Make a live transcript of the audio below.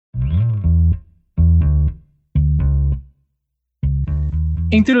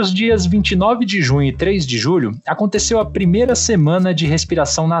Entre os dias 29 de junho e 3 de julho, aconteceu a primeira semana de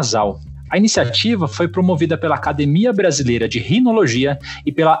respiração nasal. A iniciativa foi promovida pela Academia Brasileira de Rinologia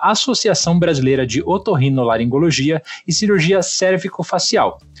e pela Associação Brasileira de Otorrinolaringologia e Cirurgia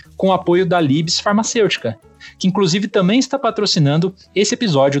Cérvico-Facial, com o apoio da Libs Farmacêutica, que inclusive também está patrocinando esse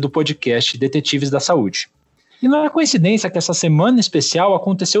episódio do podcast Detetives da Saúde. E não é coincidência que essa semana especial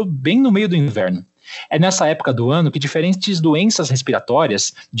aconteceu bem no meio do inverno. É nessa época do ano que diferentes doenças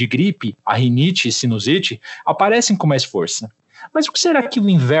respiratórias, de gripe, a rinite e sinusite, aparecem com mais força. Mas o que será que o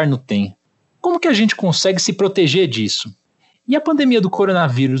inverno tem? Como que a gente consegue se proteger disso? E a pandemia do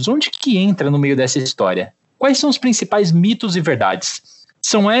coronavírus, onde que entra no meio dessa história? Quais são os principais mitos e verdades?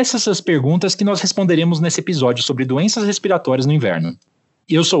 São essas as perguntas que nós responderemos nesse episódio sobre doenças respiratórias no inverno.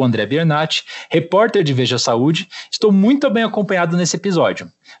 Eu sou o André Bernatti, repórter de Veja Saúde. Estou muito bem acompanhado nesse episódio.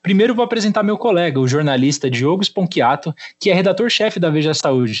 Primeiro vou apresentar meu colega, o jornalista Diogo Sponchiato, que é redator-chefe da Veja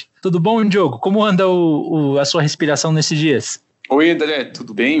Saúde. Tudo bom, Diogo? Como anda a sua respiração nesses dias? Oi, André,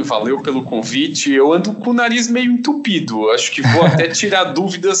 tudo bem? Valeu pelo convite. Eu ando com o nariz meio entupido. Acho que vou até tirar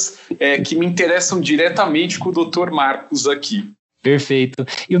dúvidas que me interessam diretamente com o Dr. Marcos aqui. Perfeito.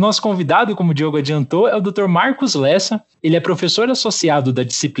 E o nosso convidado, como o Diogo adiantou, é o Dr. Marcos Lessa. Ele é professor associado da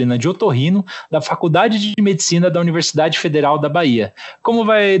disciplina de otorrino da Faculdade de Medicina da Universidade Federal da Bahia. Como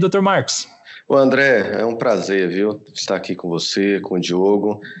vai, Dr. Marcos? Ô André, é um prazer, viu, estar aqui com você, com o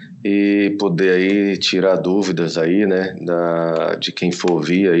Diogo e poder aí tirar dúvidas aí, né, de quem for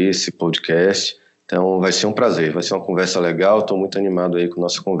ouvir aí esse podcast. Então vai ser um prazer, vai ser uma conversa legal, estou muito animado aí com a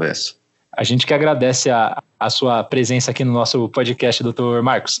nossa conversa. A gente que agradece a sua presença aqui no nosso podcast, Dr.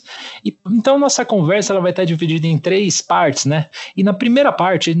 Marcos. Então, nossa conversa ela vai estar dividida em 3 partes, né? E na primeira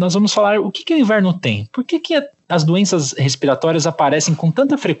parte, nós vamos falar o que o inverno tem. Por que as doenças respiratórias aparecem com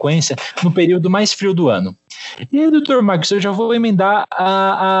tanta frequência no período mais frio do ano? E aí, Dr. Marcos, eu já vou emendar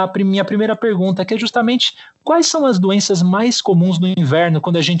a minha primeira pergunta, que é justamente quais são as doenças mais comuns no inverno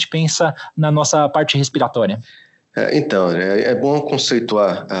quando a gente pensa na nossa parte respiratória? Então, é bom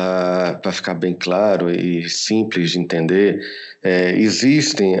conceituar para ficar bem claro e simples de entender.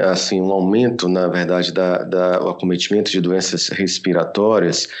 Existem, assim, um aumento, na verdade, o acometimento de doenças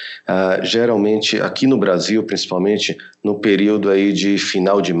respiratórias, geralmente aqui no Brasil, principalmente no período aí de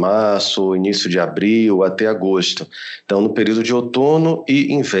final de março, início de abril até agosto. Então, no período de outono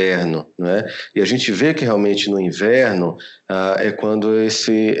e inverno, né? E a gente vê que realmente no inverno é quando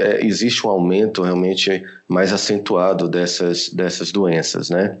existe um aumento realmente mais acentuado dessas doenças,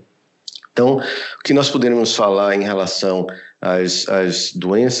 né? Então, o que nós poderíamos falar em relação às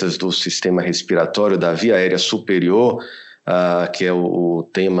doenças do sistema respiratório da via aérea superior, que é o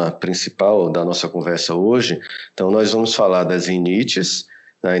tema principal da nossa conversa hoje. Então, nós vamos falar das rinites,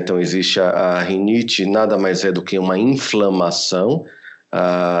 né? Então, existe a rinite, nada mais é do que uma inflamação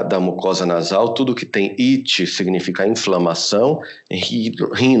da mucosa nasal. Tudo que tem it significa inflamação,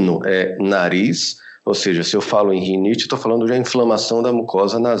 rino é nariz, ou seja, se eu falo em rinite, estou falando de inflamação da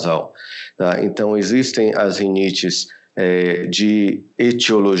mucosa nasal. Tá? Então, existem as rinites de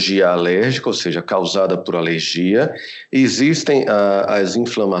etiologia alérgica, ou seja, causada por alergia. Existem as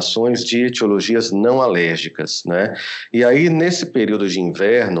inflamações de etiologias não alérgicas, né? E aí, nesse período de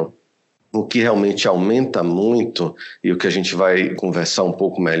inverno, o que realmente aumenta muito, e o que a gente vai conversar um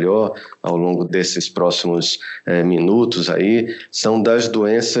pouco melhor ao longo desses próximos minutos aí, são das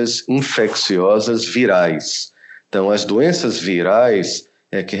doenças infecciosas virais. Então, as doenças virais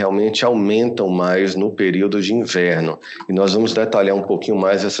que realmente aumentam mais no período de inverno. E nós vamos detalhar um pouquinho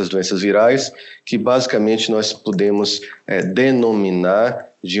mais essas doenças virais, que basicamente nós podemos denominar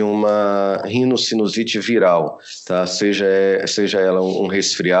de uma rinocinusite viral, tá? Seja ela um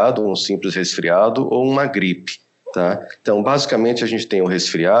resfriado, um simples resfriado ou uma gripe. Tá? Então, basicamente, a gente tem o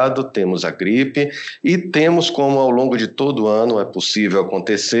resfriado, temos a gripe e temos, como ao longo de todo o ano é possível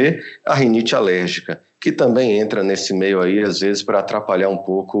acontecer, a rinite alérgica, que também entra nesse meio aí, às vezes, para atrapalhar um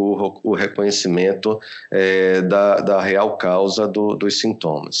pouco o reconhecimento da real causa dos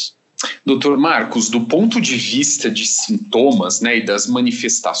sintomas. Doutor Marcos, do ponto de vista de sintomas, né, e das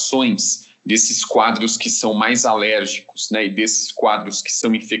manifestações desses quadros que são mais alérgicos, né, e desses quadros que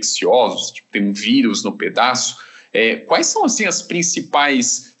são infecciosos, tipo tem um vírus no pedaço, quais são assim, as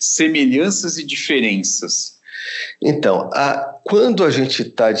principais semelhanças e diferenças? Então, quando a gente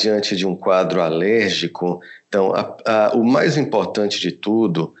está diante de um quadro alérgico, então, o mais importante de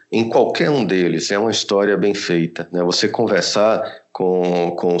tudo, em qualquer um deles, é uma história bem feita, né? Você conversar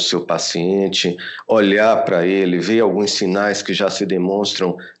com o seu paciente, olhar para ele, ver alguns sinais que já se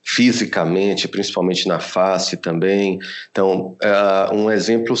demonstram fisicamente, principalmente na face também. Então, um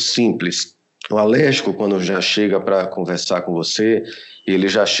exemplo simples. O alérgico, quando já chega para conversar com você, ele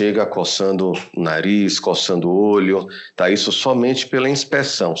já chega coçando o nariz, coçando o olho, tá? Isso somente pela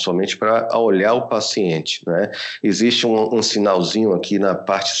inspeção, somente para olhar o paciente, né? Existe um sinalzinho aqui na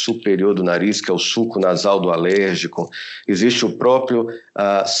parte superior do nariz, que é o sulco nasal do alérgico. Existe o próprio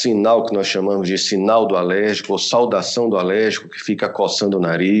sinal que nós chamamos de sinal do alérgico, ou saudação do alérgico, que fica coçando o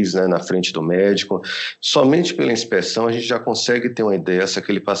nariz, né, na frente do médico. Somente pela inspeção a gente já consegue ter uma ideia se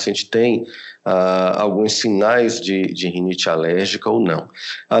aquele paciente tem alguns sinais de rinite alérgica ou não.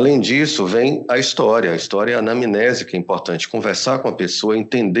 Além disso, vem a história e a anamnese, que é importante, conversar com a pessoa,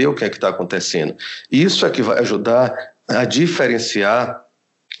 entender o que é que está acontecendo. Isso é que vai ajudar a diferenciar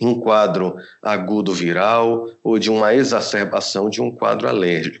um quadro agudo viral ou de uma exacerbação de um quadro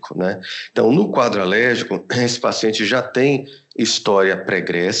alérgico, né? Então, no quadro alérgico, esse paciente já tem história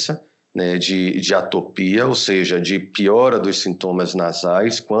pregressa, né, de atopia, ou seja, de piora dos sintomas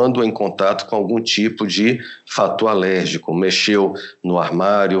nasais quando em contato com algum tipo de fator alérgico. Mexeu no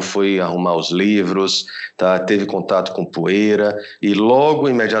armário, foi arrumar os livros, tá, teve contato com poeira e logo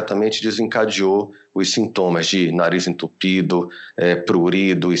imediatamente desencadeou os sintomas de nariz entupido,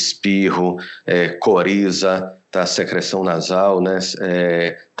 prurido, espirro, coriza, tá, secreção nasal, né,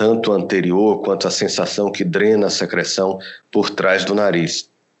 tanto anterior quanto a sensação que drena a secreção por trás do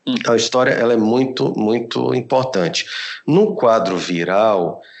nariz. A história ela é muito, muito importante. No quadro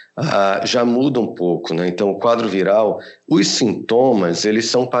viral, já muda um pouco, né? Então, o quadro viral, os sintomas, eles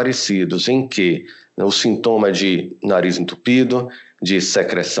são parecidos em que o sintoma de nariz entupido, de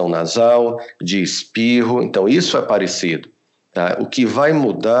secreção nasal, de espirro, então isso é parecido. Tá? O que vai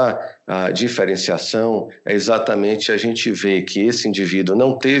mudar a diferenciação é exatamente a gente ver que esse indivíduo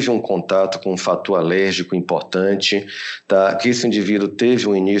não teve um contato com um fator alérgico importante, tá? Que esse indivíduo teve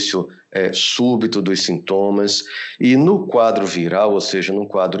um início súbito dos sintomas e no quadro viral, ou seja, no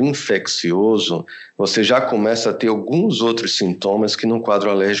quadro infeccioso, você já começa a ter alguns outros sintomas que no quadro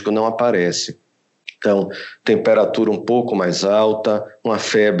alérgico não aparecem. Então, temperatura um pouco mais alta, uma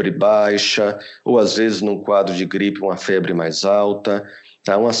febre baixa, ou às vezes num quadro de gripe uma febre mais alta,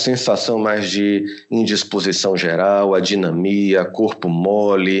 tá? Uma sensação mais de indisposição geral, adinamia, corpo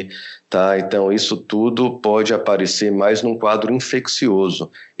mole, tá? Então isso tudo pode aparecer mais num quadro infeccioso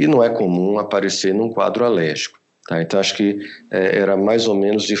e não é comum aparecer num quadro alérgico. Tá? Então acho que era mais ou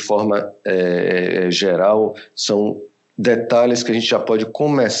menos de forma geral, são detalhes que a gente já pode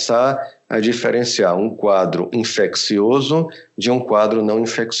começar a diferenciar um quadro infeccioso de um quadro não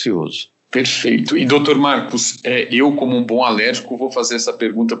infeccioso. Perfeito. E, doutor Marcos, eu como um bom alérgico vou fazer essa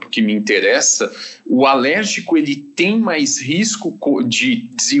pergunta porque me interessa. O alérgico, ele tem mais risco de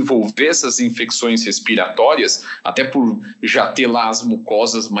desenvolver essas infecções respiratórias, até por já ter lá as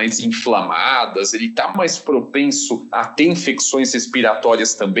mucosas mais inflamadas, ele está mais propenso a ter infecções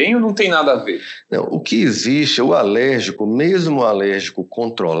respiratórias também ou não tem nada a ver? Não, o que existe, o alérgico, mesmo o alérgico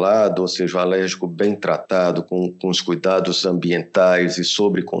controlado, ou seja, o alérgico bem tratado, com os cuidados ambientais e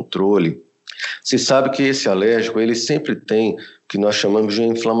sob controle, se sabe que esse alérgico ele sempre tem o que nós chamamos de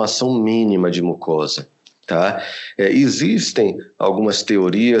uma inflamação mínima de mucosa. Tá? Existem algumas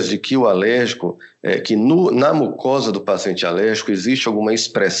teorias de que o alérgico, que na mucosa do paciente alérgico existe alguma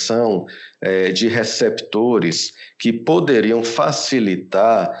expressão de receptores que poderiam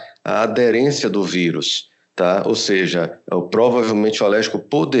facilitar a aderência do vírus. Tá? Ou seja, provavelmente o alérgico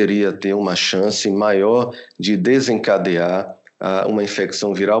poderia ter uma chance maior de desencadear uma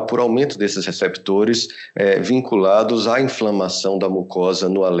infecção viral por aumento desses receptores vinculados à inflamação da mucosa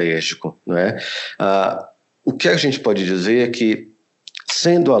no alérgico. Não é? O que a gente pode dizer é que,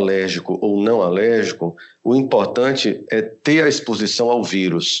 sendo alérgico ou não alérgico, o importante é ter a exposição ao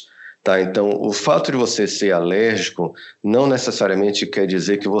vírus. Tá? Então, o fato de você ser alérgico não necessariamente quer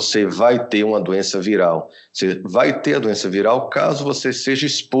dizer que você vai ter uma doença viral. Você vai ter a doença viral caso você seja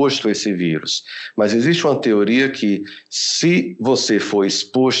exposto a esse vírus. Mas existe uma teoria que, se você for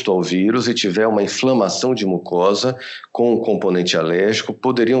exposto ao vírus e tiver uma inflamação de mucosa com um componente alérgico,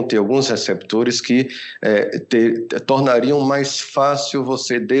 poderiam ter alguns receptores que tornariam mais fácil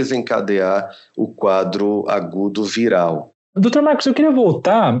você desencadear o quadro agudo viral. Doutor Marcos, eu queria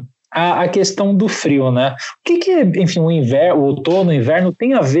voltar a questão do frio, né? O que enfim, o outono, o inverno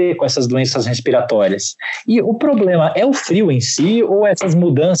tem a ver com essas doenças respiratórias? E o problema é o frio em si ou essas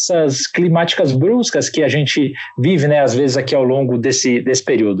mudanças climáticas bruscas que a gente vive, né, às vezes aqui ao longo desse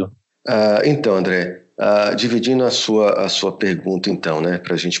período? Então, André, Dividindo a sua pergunta, então, né,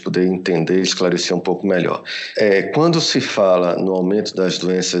 para a gente poder entender e esclarecer um pouco melhor. Quando se fala no aumento das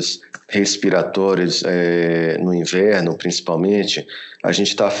doenças respiratórias no inverno, principalmente, a gente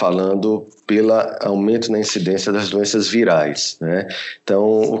está falando pelo aumento na incidência das doenças virais, né?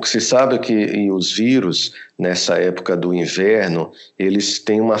 Então, o que se sabe é que os vírus, nessa época do inverno, eles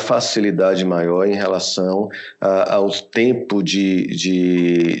têm uma facilidade maior em relação ao tempo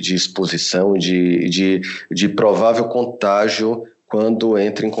de exposição, de provável contágio quando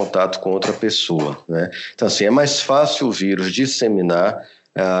entra em contato com outra pessoa, né? Então, assim, é mais fácil o vírus disseminar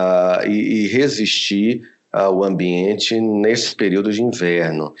e resistir ao ambiente nesse período de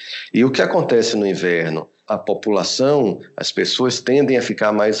inverno. E o que acontece no inverno? A população, as pessoas tendem a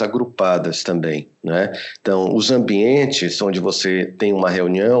ficar mais agrupadas também, né? Então, os ambientes onde você tem uma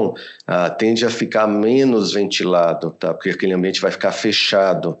reunião tende a ficar menos ventilado, tá? Porque aquele ambiente vai ficar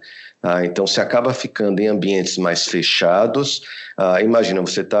fechado. Então, você acaba ficando em ambientes mais fechados. Imagina,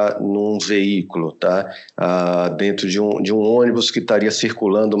 você está num veículo, tá? Dentro de um ônibus que estaria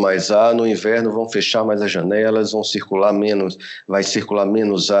circulando mais ar. No inverno vão fechar mais as janelas, vai circular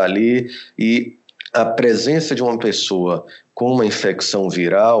menos ar ali, e a presença de uma pessoa com uma infecção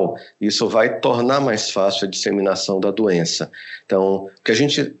viral, isso vai tornar mais fácil a disseminação da doença. Então, o que a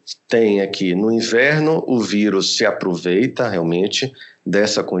gente tem aqui, no inverno, o vírus se aproveita realmente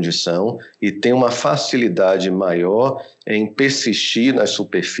dessa condição e tem uma facilidade maior em persistir nas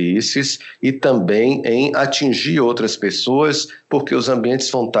superfícies e também em atingir outras pessoas, porque os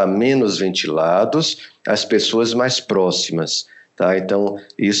ambientes vão estar menos ventilados, as pessoas mais próximas. Tá? Então,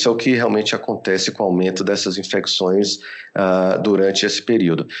 isso é o que realmente acontece com o aumento dessas infecções durante esse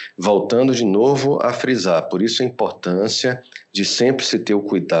período. Voltando de novo a frisar, por isso a importância de sempre se ter o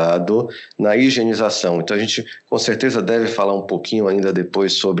cuidado na higienização. Então, a gente com certeza deve falar um pouquinho ainda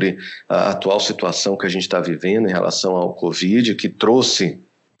depois sobre a atual situação que a gente está vivendo em relação ao Covid, que trouxe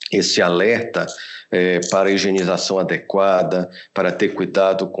esse alerta para a higienização adequada, para ter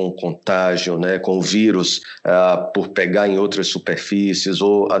cuidado com o contágio, né, com o vírus por pegar em outras superfícies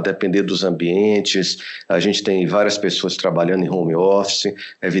ou a depender dos ambientes. A gente tem várias pessoas trabalhando em home office,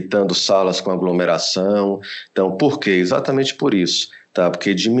 evitando salas com aglomeração. Então, por quê? Exatamente por isso, tá?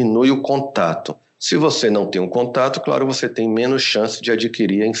 Porque diminui o contato. Se você não tem um contato, claro, você tem menos chance de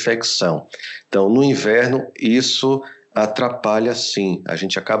adquirir a infecção. Então, no inverno, isso atrapalha sim, a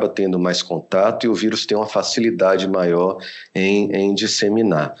gente acaba tendo mais contato e o vírus tem uma facilidade maior em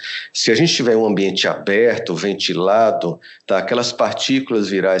disseminar. Se a gente tiver um ambiente aberto, ventilado, tá, aquelas partículas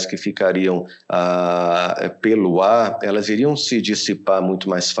virais que ficariam pelo ar, elas iriam se dissipar muito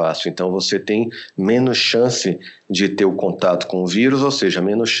mais fácil, então você tem menos chance de ter o contato com o vírus, ou seja,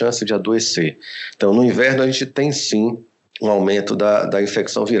 menos chance de adoecer. Então no inverno a gente tem sim um aumento da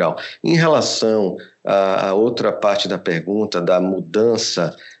infecção viral. Em relação à outra parte da pergunta, da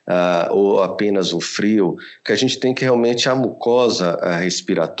mudança ou apenas o frio, que a gente tem que realmente a mucosa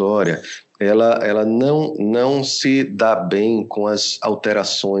respiratória, ela não se dá bem com as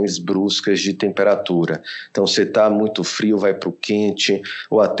alterações bruscas de temperatura. Então, você está muito frio, vai para o quente,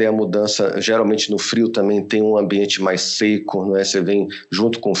 ou até a mudança, geralmente no frio também tem um ambiente mais seco, não é? Você vem,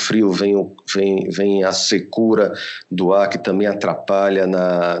 junto com o frio, vem a secura do ar, que também atrapalha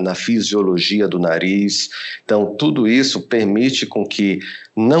na fisiologia do nariz. Então, tudo isso permite com que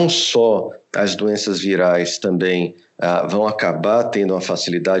não só as doenças virais também vão acabar tendo uma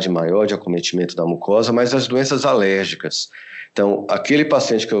facilidade maior de acometimento da mucosa, mas as doenças alérgicas. Então, aquele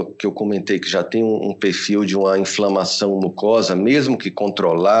paciente que eu comentei que já tem um perfil de uma inflamação mucosa, mesmo que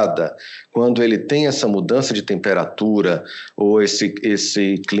controlada, quando ele tem essa mudança de temperatura ou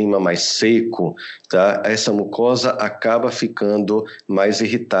esse clima mais seco, tá, essa mucosa acaba ficando mais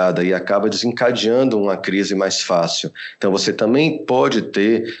irritada e acaba desencadeando uma crise mais fácil. Então, você também pode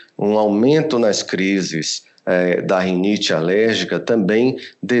ter um aumento nas crises da rinite alérgica também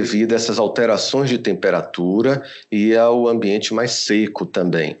devido a essas alterações de temperatura e ao ambiente mais seco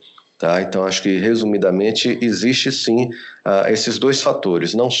também. Tá? Então, acho que, resumidamente, existe sim esses dois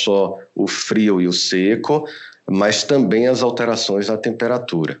fatores, não só o frio e o seco, mas também as alterações na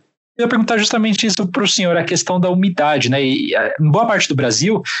temperatura. Eu ia perguntar justamente isso para o senhor, a questão da umidade, né? E em boa parte do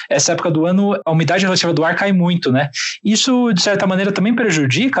Brasil, essa época do ano, a umidade relativa do ar cai muito, né? Isso, de certa maneira, também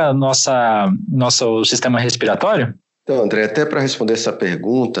prejudica nosso sistema respiratório? Então, André, até para responder essa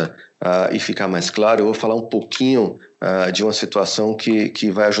pergunta e ficar mais claro, eu vou falar um pouquinho de uma situação que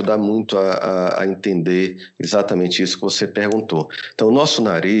vai ajudar muito a entender exatamente isso que você perguntou. Então, o nosso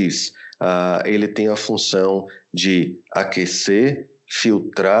nariz, ele tem a função de aquecer,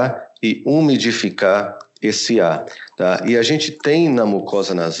 filtrar e umidificar esse ar. Tá? E a gente tem na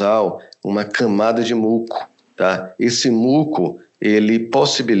mucosa nasal uma camada de muco, tá? Esse muco, ele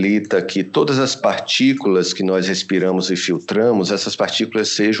possibilita que todas as partículas que nós respiramos e filtramos, essas partículas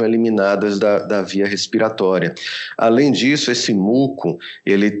sejam eliminadas da via respiratória. Além disso, esse muco,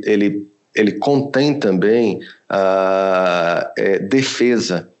 ele contém também a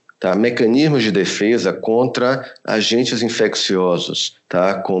defesa, tá? Mecanismos de defesa contra agentes infecciosos,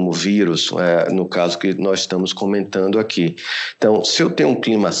 tá? Como vírus, no caso que nós estamos comentando aqui. Então, se eu tenho um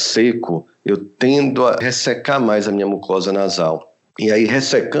clima seco, eu tendo a ressecar mais a minha mucosa nasal. E aí,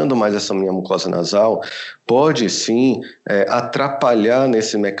 ressecando mais essa minha mucosa nasal, pode sim atrapalhar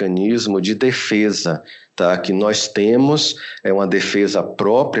nesse mecanismo de defesa, tá? Que nós temos, é uma defesa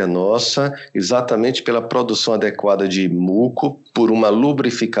própria nossa, exatamente pela produção adequada de muco, por uma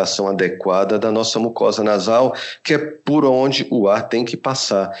lubrificação adequada da nossa mucosa nasal, que é por onde o ar tem que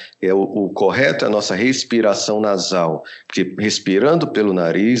passar. O correto é a nossa respiração nasal, porque respirando pelo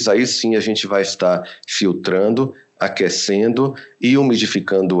nariz, aí sim a gente vai estar filtrando, aquecendo e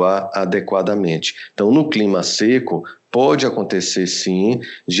umidificando o ar adequadamente. Então, no clima seco, pode acontecer sim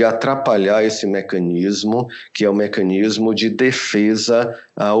de atrapalhar esse mecanismo, que é o mecanismo de defesa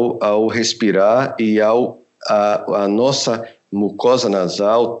ao respirar e a nossa mucosa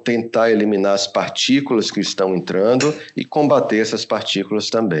nasal tentar eliminar as partículas que estão entrando e combater essas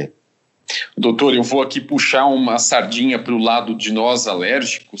partículas também. Doutor, eu vou aqui puxar uma sardinha para o lado de nós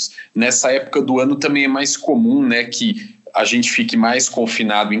alérgicos. Nessa época do ano também é mais comum, né, que a gente fique mais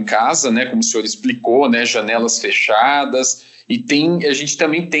confinado em casa, né, como o senhor explicou, né, janelas fechadas, e a gente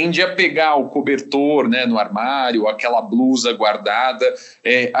também tende a pegar o cobertor, né, no armário, aquela blusa guardada.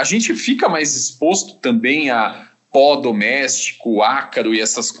 A gente fica mais exposto também a pó doméstico, ácaro e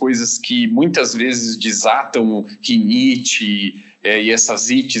essas coisas que muitas vezes desatam rinite e essas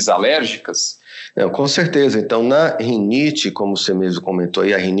ites alérgicas? Não, com certeza. Então, na rinite, como você mesmo comentou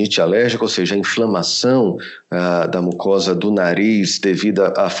aí, a rinite alérgica, ou seja, a inflamação da mucosa do nariz devido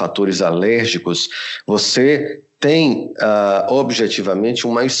a fatores alérgicos, você tem objetivamente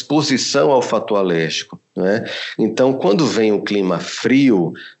uma exposição ao fator alérgico, né? Então, quando vem o clima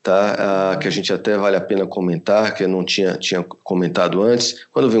frio, tá, que a gente até vale a pena comentar, que eu não tinha comentado antes,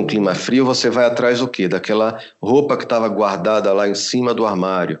 quando vem um clima frio, você vai atrás do quê? Daquela roupa que estava guardada lá em cima do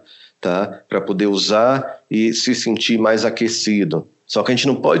armário, tá? Para poder usar e se sentir mais aquecido. Só que a gente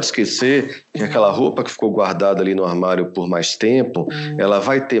não pode esquecer que aquela roupa que ficou guardada ali no armário por mais tempo, ela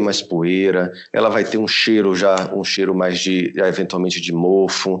vai ter mais poeira, ela vai ter um cheiro mais eventualmente de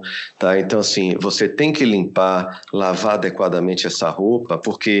mofo, tá? Então, assim, você tem que limpar, lavar adequadamente essa roupa,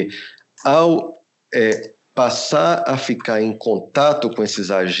 porque ao passar a ficar em contato com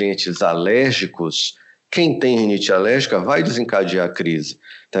esses agentes alérgicos, quem tem rinite alérgica vai desencadear a crise.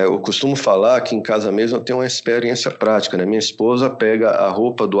 Eu costumo falar que em casa mesmo eu tenho uma experiência prática, né? Minha esposa pega a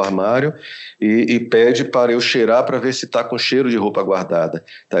roupa do armário e pede para eu cheirar para ver se está com cheiro de roupa guardada.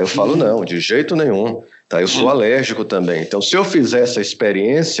 Eu falo, não, de jeito nenhum. Eu sou alérgico também. Então, se eu fizer essa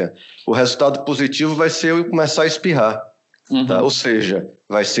experiência, o resultado positivo vai ser eu começar a espirrar. Ou seja,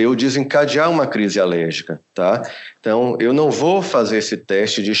 vai ser eu desencadear uma crise alérgica, tá? Então, eu não vou fazer esse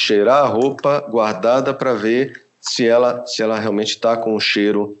teste de cheirar a roupa guardada para ver se ela realmente está com um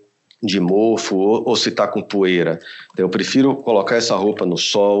cheiro de mofo ou se está com poeira. Então, eu prefiro colocar essa roupa no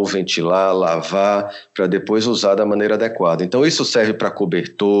sol, ventilar, lavar, para depois usar da maneira adequada. Então, isso serve para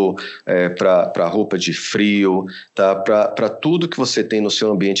cobertor, para roupa de frio, tá? Para tudo que você tem no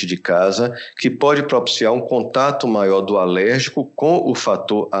seu ambiente de casa, que pode propiciar um contato maior do alérgico com o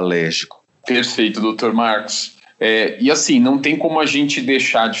fator alérgico. Perfeito, doutor Marcos. E assim, não tem como a gente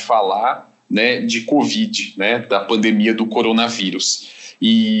deixar de falar, né, de Covid, né, da pandemia do coronavírus.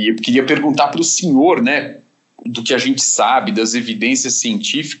 E eu queria perguntar para o senhor, né, do que a gente sabe, das evidências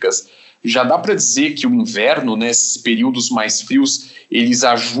científicas, já dá para dizer que o inverno, né, esses períodos mais frios, eles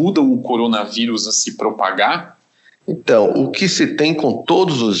ajudam o coronavírus a se propagar? Então, o que se tem com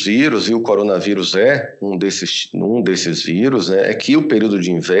todos os vírus, e o coronavírus é um desses vírus, né, é que o período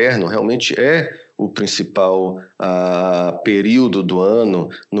de inverno realmente é o principal período do ano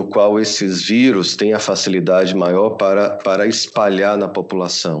no qual esses vírus têm a facilidade maior para espalhar na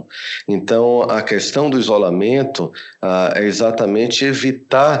população. Então, a questão do isolamento é exatamente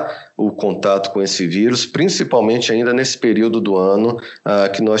evitar o contato com esse vírus, principalmente ainda nesse período do ano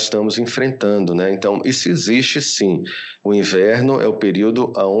que nós estamos enfrentando, né? Então, isso existe sim. O inverno é o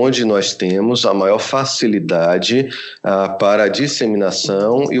período onde nós temos a maior facilidade para a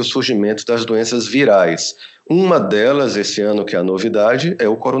disseminação e o surgimento das doenças virais. Uma delas, esse ano, que é a novidade, é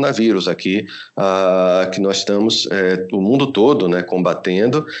o coronavírus aqui, que nós estamos, o mundo todo, né,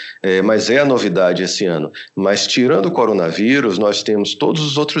 combatendo, mas é a novidade esse ano. Mas tirando o coronavírus, nós temos todos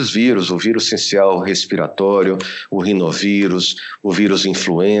os outros vírus, o vírus essencial respiratório, o rinovírus, o vírus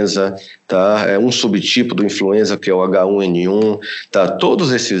influenza, tá? É um subtipo do influenza que é o H1N1, tá?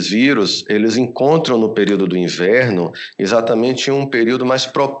 Todos esses vírus, eles encontram no período do inverno exatamente um período mais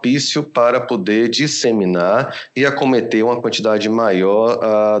propício para poder disseminar e acometer uma quantidade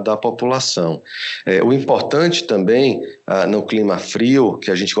maior da população. O importante também no clima frio,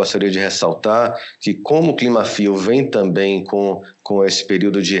 que a gente gostaria de ressaltar, que como o clima frio vem também com esse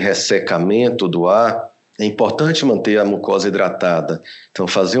período de ressecamento do ar, é importante manter a mucosa hidratada. Então,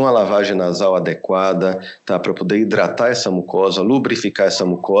 fazer uma lavagem nasal adequada, tá, para poder hidratar essa mucosa, lubrificar essa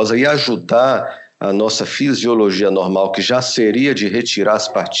mucosa e ajudar a nossa fisiologia normal, que já seria de retirar as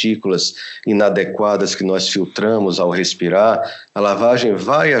partículas inadequadas que nós filtramos ao respirar. A lavagem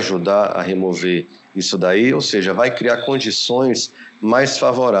vai ajudar a remover isso daí, ou seja, vai criar condições mais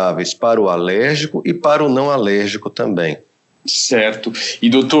favoráveis para o alérgico e para o não alérgico também. Certo.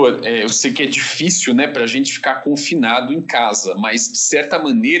 E doutor, eu sei que é difícil, né, para a gente ficar confinado em casa, mas de certa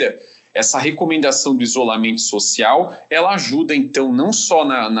maneira essa recomendação do isolamento social, ela ajuda então não só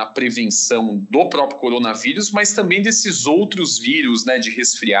na prevenção do próprio coronavírus, mas também desses outros vírus, né, de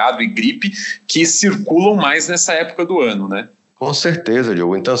resfriado e gripe que circulam mais nessa época do ano, né? Com certeza,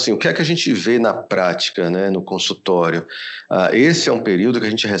 Diogo. Então, assim, o que é que a gente vê na prática, né, no consultório? Esse é um período que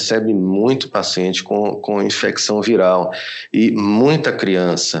a gente recebe muito paciente com infecção viral e muita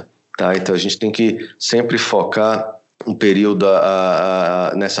criança, tá? Então, a gente tem que sempre focar um período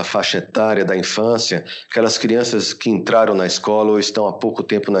nessa faixa etária da infância, aquelas crianças que entraram na escola ou estão há pouco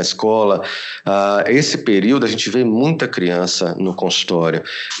tempo na escola. Esse período a gente vê muita criança no consultório.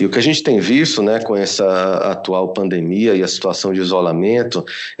 E o que a gente tem visto, né, com essa atual pandemia e a situação de isolamento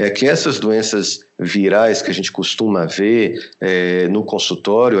é que essas doenças virais que a gente costuma ver no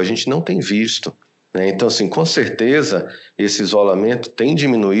consultório, a gente não tem visto. Então, assim, com certeza, esse isolamento tem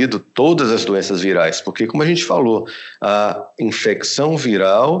diminuído todas as doenças virais, porque, como a gente falou, a infecção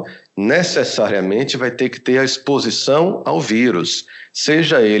viral necessariamente vai ter que ter a exposição ao vírus,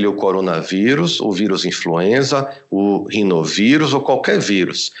 seja ele o coronavírus, o vírus influenza, o rinovírus ou qualquer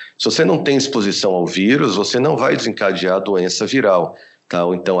vírus. Se você não tem exposição ao vírus, você não vai desencadear a doença viral. Tá?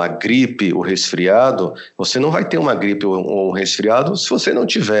 Ou então a gripe, o resfriado, você não vai ter uma gripe ou um resfriado se você não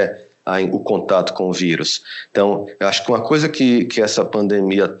tiver o contato com o vírus. Então, eu acho que uma coisa que essa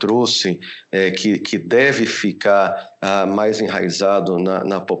pandemia trouxe, que deve ficar mais enraizado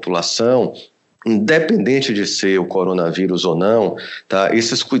na população, independente de ser o coronavírus ou não, tá?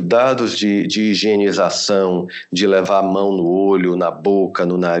 Esses cuidados de higienização, de levar a mão no olho, na boca,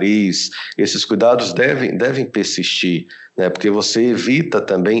 no nariz, esses cuidados devem persistir, né? Porque você evita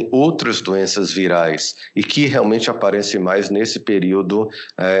também outras doenças virais e que realmente aparecem mais nesse período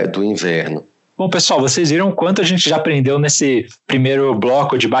do inverno. Bom, pessoal, vocês viram o quanto a gente já aprendeu nesse primeiro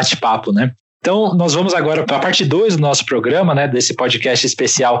bloco de bate-papo, né? Então, nós vamos agora para a parte 2 do nosso programa, né, desse podcast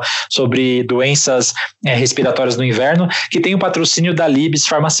especial sobre doenças respiratórias no inverno, que tem o patrocínio da Libs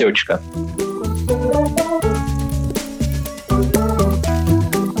Farmacêutica.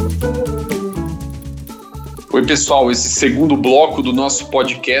 Oi, pessoal, esse segundo bloco do nosso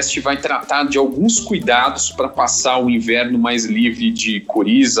podcast vai tratar de alguns cuidados para passar o inverno mais livre de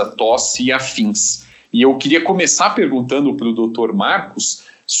coriza, tosse e afins. E eu queria começar perguntando para o Dr.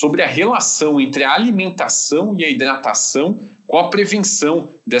 Marcos sobre a relação entre a alimentação e a hidratação com a prevenção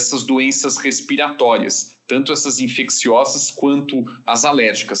dessas doenças respiratórias, tanto essas infecciosas quanto as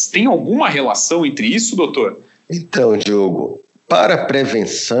alérgicas. Tem alguma relação entre isso, doutor? Então, Diogo, para a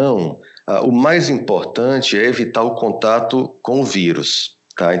prevenção, o mais importante é evitar o contato com o vírus.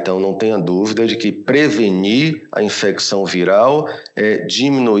 Tá? Então, não tenha dúvida de que prevenir a infecção viral é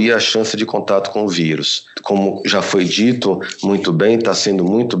diminuir a chance de contato com o vírus. Como já foi dito muito bem, está sendo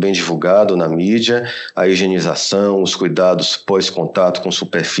muito bem divulgado na mídia, a higienização, os cuidados pós-contato com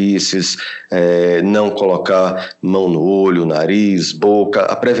superfícies, não colocar mão no olho, nariz, boca.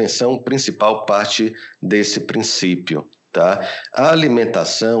 A prevenção principal parte desse princípio. Tá? A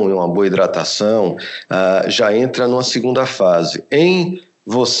alimentação e uma boa hidratação já entra numa segunda fase. Em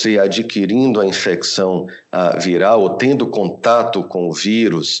você adquirindo a infecção viral ou tendo contato com o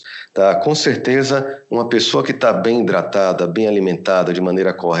vírus, tá? Com certeza uma pessoa que está bem hidratada, bem alimentada de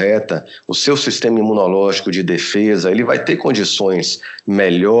maneira correta, o seu sistema imunológico de defesa, ele vai ter condições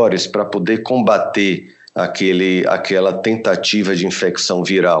melhores para poder combater aquela tentativa de infecção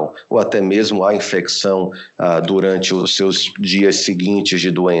viral, ou até mesmo a infecção durante os seus dias seguintes de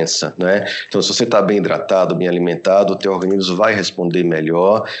doença, né? Então, se você está bem hidratado, bem alimentado, o teu organismo vai responder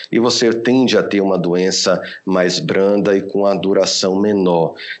melhor e você tende a ter uma doença mais branda e com a duração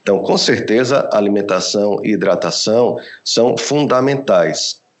menor. Então, com certeza, alimentação e hidratação são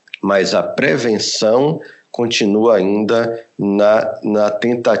fundamentais, mas a prevenção continua ainda na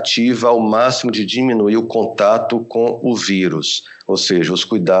tentativa ao máximo de diminuir o contato com o vírus, ou seja, os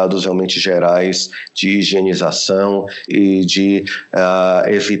cuidados realmente gerais de higienização e de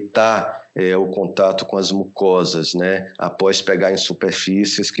evitar o contato com as mucosas, né, após pegar em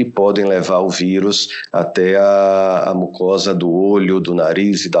superfícies que podem levar o vírus até a mucosa do olho, do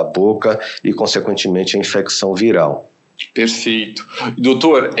nariz e da boca e, consequentemente, a infecção viral. Perfeito.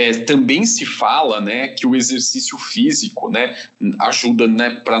 Doutor, também se fala, né, que o exercício físico, né, ajuda,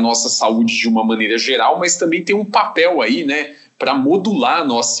 né, para a nossa saúde de uma maneira geral, mas também tem um papel aí, né, para modular a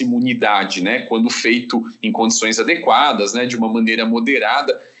nossa imunidade, né, quando feito em condições adequadas, né, de uma maneira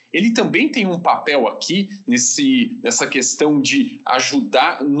moderada. Ele também tem um papel aqui nessa questão de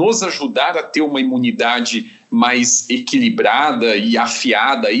nos ajudar a ter uma imunidade mais equilibrada e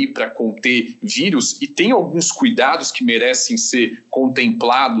afiada aí para conter vírus, e tem alguns cuidados que merecem ser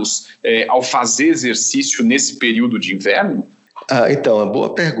contemplados ao fazer exercício nesse período de inverno? Então, uma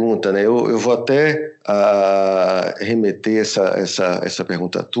boa pergunta, né? Eu vou até remeter essa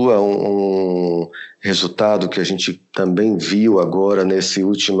pergunta tua a um resultado que a gente também viu agora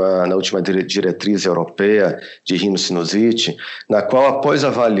na última diretriz europeia de rinocinusite, na qual, após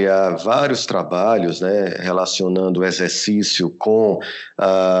avaliar vários trabalhos, né, relacionando o exercício com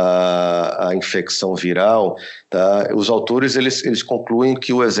a infecção viral, tá, os autores eles concluem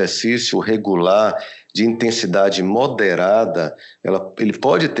que o exercício regular de intensidade moderada, ele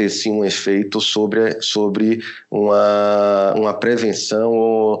pode ter sim um efeito sobre uma prevenção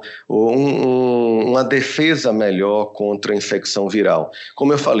ou uma defesa melhor contra a infecção viral.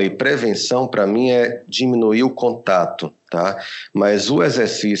 Como eu falei, prevenção para mim é diminuir o contato, tá? Mas o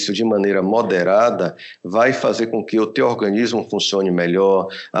exercício de maneira moderada vai fazer com que o teu organismo funcione melhor,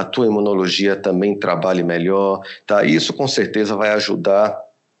 a tua imunologia também trabalhe melhor, tá? Isso com certeza vai ajudar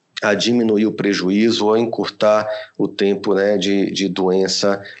a diminuir o prejuízo ou encurtar o tempo, né, de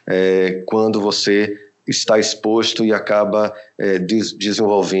doença quando você está exposto e acaba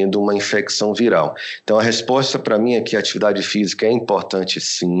desenvolvendo uma infecção viral. Então, a resposta para mim é que a atividade física é importante,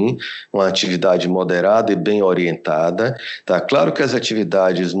 sim, uma atividade moderada e bem orientada. Tá? Claro que as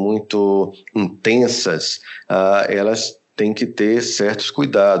atividades muito intensas, elas tem que ter certos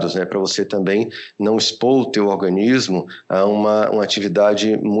cuidados, né, para você também não expor o teu organismo a uma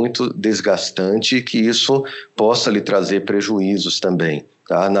atividade muito desgastante e que isso possa lhe trazer prejuízos também,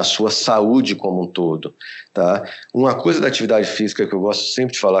 tá, na sua saúde como um todo. Tá? Uma coisa da atividade física que eu gosto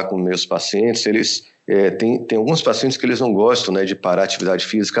sempre de falar com meus pacientes, eles tem alguns pacientes que eles não gostam, né, de parar a atividade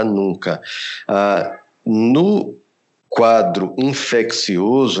física nunca. No quadro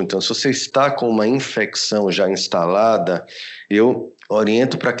infeccioso, então se você está com uma infecção já instalada, eu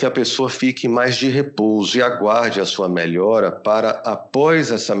oriento para que a pessoa fique mais de repouso e aguarde a sua melhora para,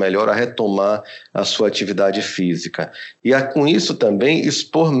 após essa melhora, retomar a sua atividade física. E com isso também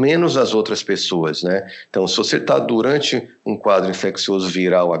expor menos as outras pessoas, né? Então, se você está durante um quadro infeccioso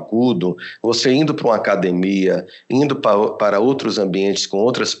viral agudo, você indo para uma academia, indo para outros ambientes com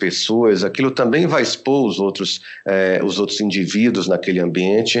outras pessoas, aquilo também vai expor os outros indivíduos naquele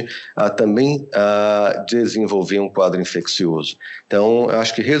ambiente a também desenvolver um quadro infeccioso. Então, eu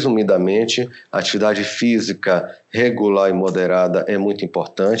acho que, resumidamente, a atividade física regular e moderada é muito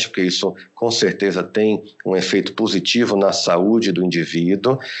importante, porque isso, com certeza, tem um efeito positivo na saúde do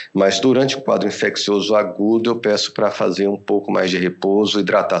indivíduo, mas durante o quadro infeccioso agudo, eu peço para fazer um pouco mais de repouso,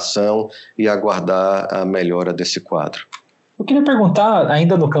 hidratação e aguardar a melhora desse quadro. Eu queria perguntar,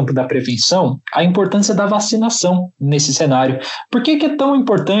 ainda no campo da prevenção, a importância da vacinação nesse cenário. Por que é tão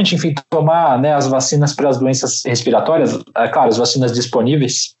importante, enfim, tomar, né, as vacinas para as doenças respiratórias? Claro, as vacinas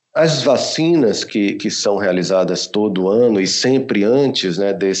disponíveis. As vacinas que são realizadas todo ano e sempre antes,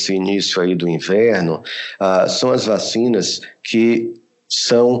 né, desse início aí do inverno, são as vacinas que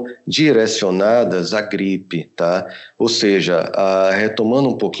são direcionadas à gripe, tá? Ou seja, retomando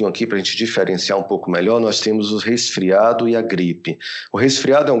um pouquinho aqui para a gente diferenciar um pouco melhor, nós temos o resfriado e a gripe. O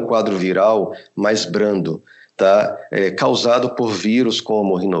resfriado é um quadro viral mais brando, tá? Causado por vírus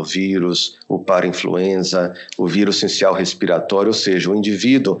como o rinovírus, o parainfluenza, o vírus sincial respiratório, ou seja, o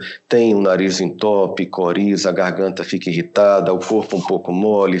indivíduo tem um nariz entope, coriza, a garganta fica irritada, o corpo um pouco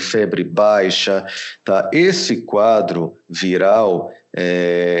mole, febre baixa, tá? Esse quadro viral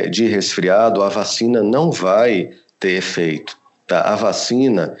de resfriado, a vacina não vai ter efeito, tá? A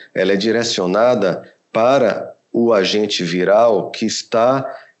vacina, ela é direcionada para o agente viral que está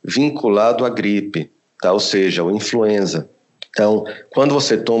vinculado à gripe, tá? Ou seja, o influenza. Então, quando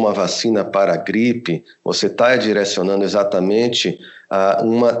você toma a vacina para a gripe, você está direcionando exatamente a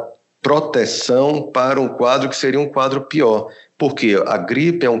uma proteção para um quadro que seria um quadro pior, porque a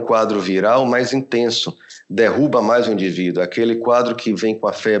gripe é um quadro viral mais intenso, derruba mais o indivíduo, aquele quadro que vem com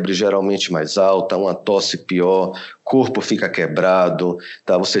a febre geralmente mais alta, uma tosse pior, corpo fica quebrado,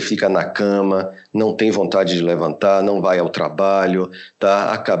 tá? Você fica na cama, não tem vontade de levantar, não vai ao trabalho,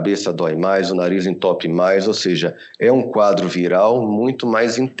 tá? A cabeça dói mais, o nariz entope mais, ou seja, é um quadro viral muito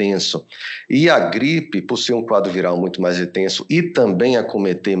mais intenso. E a gripe, por ser um quadro viral muito mais intenso e também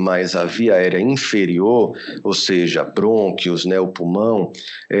acometer mais a via aérea inferior, ou seja, brônquios, né, o pulmão,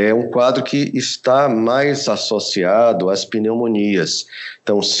 é um quadro que está mais associado às pneumonias.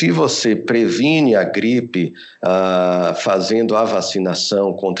 Então, se você previne a gripe fazendo a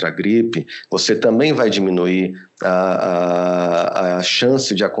vacinação contra a gripe, você também vai diminuir a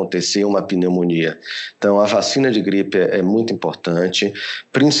chance de acontecer uma pneumonia. Então, a vacina de gripe é muito importante,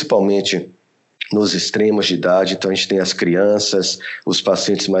 principalmente nos extremos de idade. Então a gente tem as crianças, os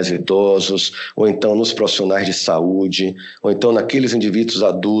pacientes mais idosos, ou então nos profissionais de saúde, ou então naqueles indivíduos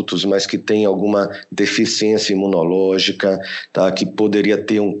adultos, mas que têm alguma deficiência imunológica, tá? Que poderia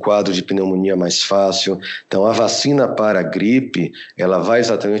ter um quadro de pneumonia mais fácil. Então a vacina para a gripe, ela vai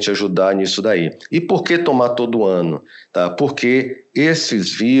exatamente ajudar nisso daí. E por que tomar todo ano? Tá? Porque esses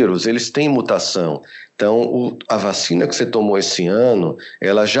vírus, eles têm mutação. Então, a vacina que você tomou esse ano,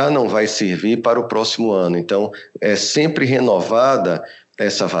 ela já não vai servir para o próximo ano. Então, é sempre renovada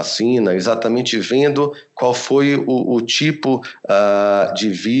essa vacina, exatamente vendo qual foi o tipo de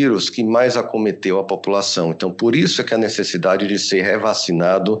vírus que mais acometeu a população. Então, por isso é que a necessidade de ser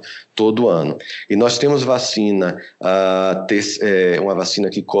revacinado todo ano. E nós temos vacina, uma vacina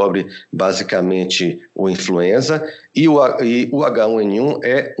que cobre basicamente o influenza, e o H1N1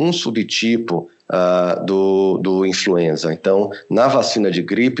 é um subtipo do influenza. Então, na vacina de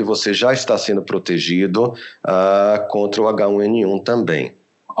gripe, você já está sendo protegido contra o H1N1 também.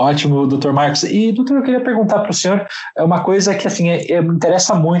 Ótimo, doutor Marcos. E, doutor, eu queria perguntar para o senhor uma coisa que assim,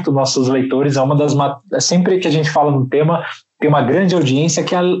 interessa muito nossos leitores, sempre que a gente fala no tema, tem uma grande audiência,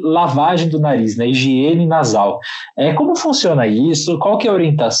 que é a lavagem do nariz, né? Higiene nasal. Como funciona isso? Qual que é a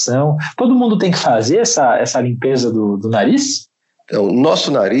orientação? Todo mundo tem que fazer essa limpeza do nariz? Então,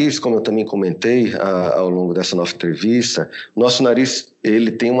 nosso nariz, como eu também comentei ao longo dessa nossa entrevista, nosso nariz,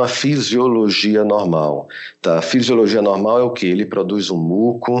 ele tem uma fisiologia normal, tá? A fisiologia normal é o quê? Ele produz um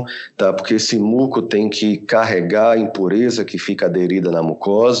muco, tá? Porque esse muco tem que carregar a impureza que fica aderida na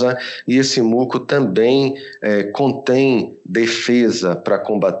mucosa, e esse muco também contém defesa para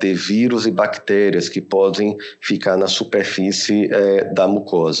combater vírus e bactérias que podem ficar na superfície da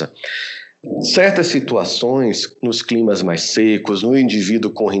mucosa. Certas situações, nos climas mais secos, no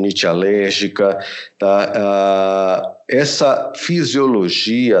indivíduo com rinite alérgica, tá? Essa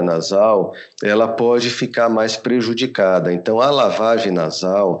fisiologia nasal, ela pode ficar mais prejudicada. Então, a lavagem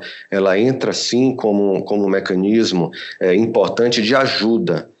nasal, ela entra sim como um mecanismo importante de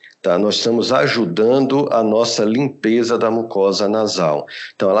ajuda. Tá? Nós estamos ajudando a nossa limpeza da mucosa nasal.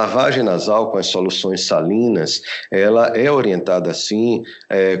 Então, a lavagem nasal com as soluções salinas, ela é orientada, sim,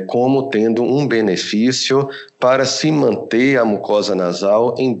 como tendo um benefício para se manter a mucosa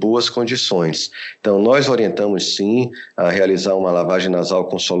nasal em boas condições. Então, nós orientamos, sim, a realizar uma lavagem nasal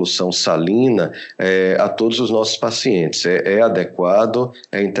com solução salina a todos os nossos pacientes. É adequado,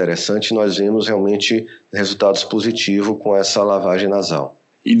 é interessante, nós vemos realmente resultados positivos com essa lavagem nasal.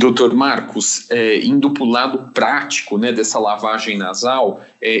 E, doutor Marcos, indo para o lado prático, né, dessa lavagem nasal,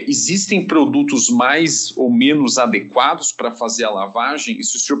 existem produtos mais ou menos adequados para fazer a lavagem? E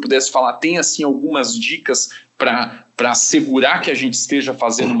se o senhor pudesse falar, tem assim algumas dicas para assegurar que a gente esteja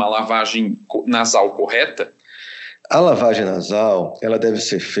fazendo uma lavagem nasal correta? A lavagem nasal, ela deve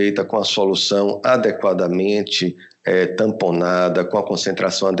ser feita com a solução adequadamente tamponada, com a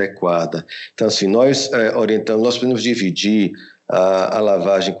concentração adequada. Então, assim, nós orientamos, nós podemos dividir a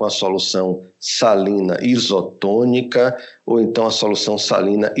lavagem com a solução salina isotônica ou então a solução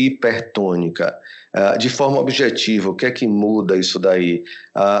salina hipertônica. De forma objetiva, o que é que muda isso daí?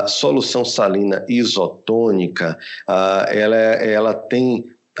 A solução salina isotônica, ela tem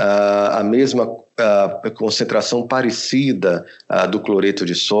a mesma concentração parecida do cloreto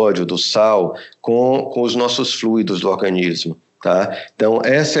de sódio, do sal, com os nossos fluidos do organismo. Tá? Então,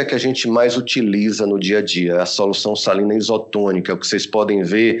 essa é a que a gente mais utiliza no dia a dia, a solução salina isotônica, o que vocês podem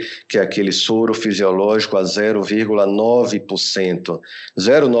ver que é aquele soro fisiológico a 0,9%.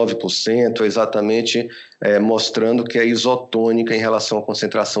 0,9% é exatamente mostrando que é isotônica em relação à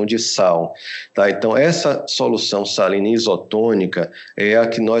concentração de sal. Tá? Então, essa solução salina isotônica é a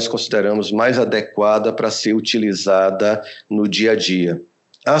que nós consideramos mais adequada para ser utilizada no dia a dia.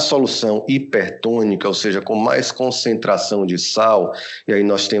 A solução hipertônica, ou seja, com mais concentração de sal, e aí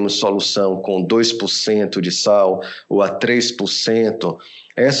nós temos solução com 2% de sal ou a 3%,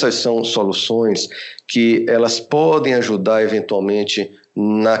 essas são soluções que elas podem ajudar eventualmente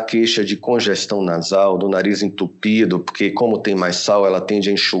na queixa de congestão nasal, do nariz entupido, porque como tem mais sal, ela tende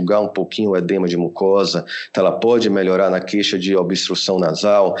a enxugar um pouquinho o edema de mucosa, então ela pode melhorar na queixa de obstrução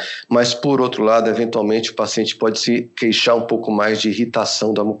nasal, mas por outro lado, eventualmente o paciente pode se queixar um pouco mais de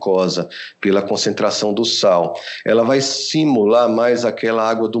irritação da mucosa, pela concentração do sal. Ela vai simular mais aquela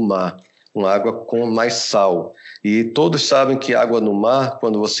água do mar, uma água com mais sal. E todos sabem que água no mar,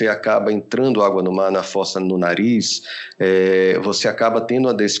 quando você acaba entrando água no mar na fossa no nariz, você acaba tendo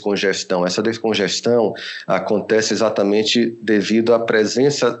uma descongestão. Essa descongestão acontece exatamente devido à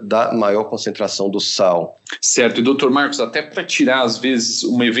presença da maior concentração do sal. Certo, e doutor Marcos, até para tirar às vezes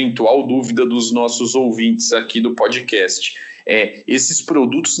uma eventual dúvida dos nossos ouvintes aqui do podcast, esses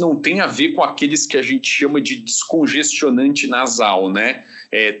produtos não têm a ver com aqueles que a gente chama de descongestionante nasal, né?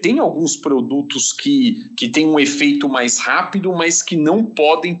 Tem alguns produtos que têm um efeito mais rápido, mas que não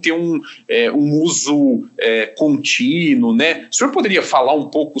podem ter um uso contínuo, né? O senhor poderia falar um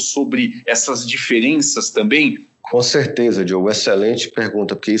pouco sobre essas diferenças também? Com certeza, Diogo, excelente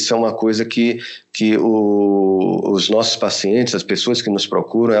pergunta, porque isso é uma coisa que os nossos pacientes, as pessoas que nos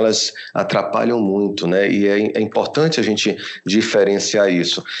procuram, elas atrapalham muito, né? E é importante a gente diferenciar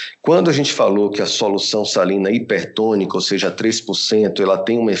isso. Quando a gente falou que a solução salina hipertônica, ou seja, 3%, ela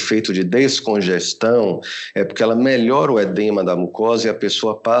tem um efeito de descongestão, é porque ela melhora o edema da mucosa e a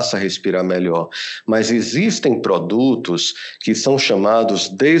pessoa passa a respirar melhor. Mas existem produtos que são chamados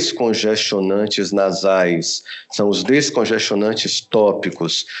descongestionantes nasais, são os descongestionantes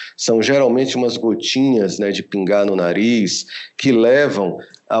tópicos, são geralmente umas gotinhas, né, de pingar no nariz que levam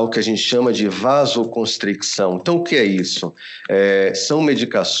ao que a gente chama de vasoconstricção. Então, o que é isso? São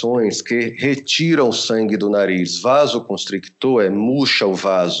medicações que retiram o sangue do nariz. Vasoconstrictor murcha o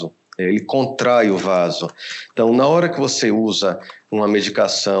vaso, ele contrai o vaso. Então, na hora que você usa uma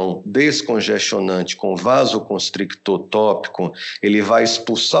medicação descongestionante com vasoconstrictor tópico, ele vai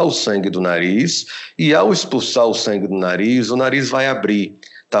expulsar o sangue do nariz e, ao expulsar o sangue do nariz, o nariz vai abrir.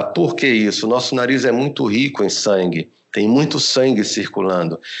 Tá? Por que isso? O nosso nariz é muito rico em sangue, tem muito sangue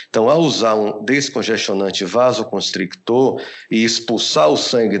circulando. Então, ao usar um descongestionante vasoconstrictor e expulsar o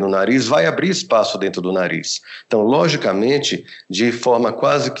sangue no nariz, vai abrir espaço dentro do nariz. Então, logicamente, de forma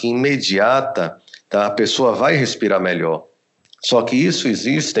quase que imediata, tá? A pessoa vai respirar melhor. Só que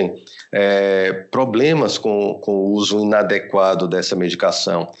existem problemas com o uso inadequado dessa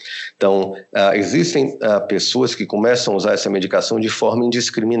medicação. Então, existem pessoas que começam a usar essa medicação de forma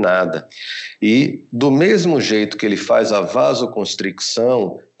indiscriminada. E, do mesmo jeito que ele faz a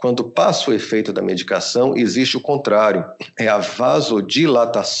vasoconstricção, quando passa o efeito da medicação, existe o contrário, é a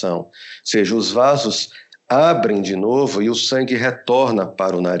vasodilatação. Ou seja, os vasos abrem de novo e o sangue retorna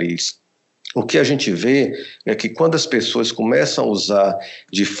para o nariz. O que a gente vê é que quando as pessoas começam a usar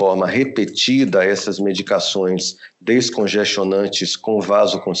de forma repetida essas medicações descongestionantes com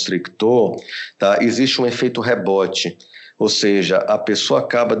vasoconstrictor, tá, existe um efeito rebote. Ou seja, a pessoa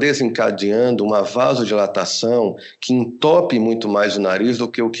acaba desencadeando uma vasodilatação que entope muito mais o nariz do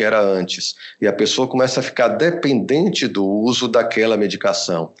que o que era antes. E a pessoa começa a ficar dependente do uso daquela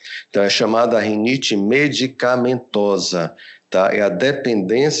medicação. Então, é chamada rinite medicamentosa. Tá? É a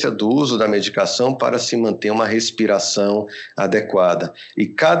dependência do uso da medicação para se manter uma respiração adequada. E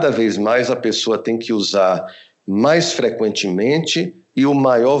cada vez mais a pessoa tem que usar mais frequentemente e o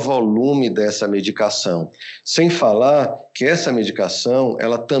maior volume dessa medicação. Sem falar que essa medicação,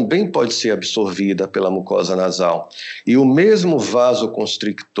 ela também pode ser absorvida pela mucosa nasal. E o mesmo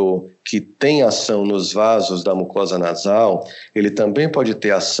vasoconstrictor que tem ação nos vasos da mucosa nasal, ele também pode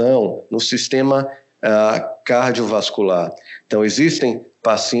ter ação no sistema cardiovascular. Então, existem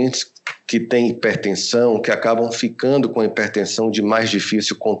pacientes que têm hipertensão, que acabam ficando com hipertensão de mais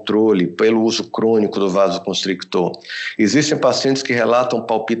difícil controle pelo uso crônico do vasoconstrictor. Existem pacientes que relatam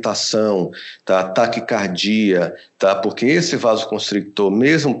palpitação, tá? Taquicardia, tá? Porque esse vasoconstrictor,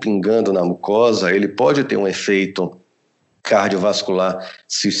 mesmo pingando na mucosa, ele pode ter um efeito cardiovascular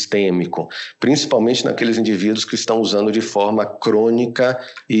sistêmico, principalmente naqueles indivíduos que estão usando de forma crônica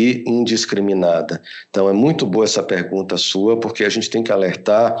e indiscriminada. Então, é muito boa essa pergunta sua, porque a gente tem que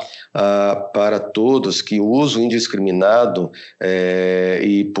alertar para todos que o uso indiscriminado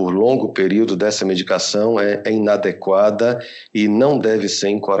e por longo período dessa medicação é inadequada e não deve ser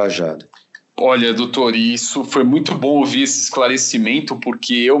encorajada. Olha, doutor, isso foi muito bom ouvir esse esclarecimento,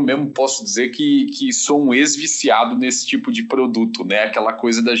 porque eu mesmo posso dizer que sou um ex-viciado nesse tipo de produto, né? Aquela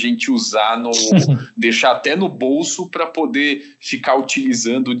coisa da gente usar, deixar até no bolso para poder ficar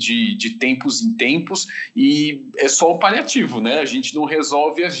utilizando de tempos em tempos, e é só o paliativo, né? A gente não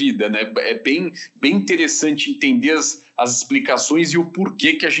resolve a vida, né? É bem interessante entender as explicações e o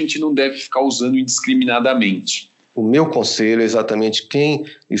porquê que a gente não deve ficar usando indiscriminadamente. O meu conselho é exatamente quem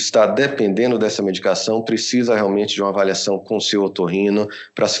está dependendo dessa medicação precisa realmente de uma avaliação com o seu otorrino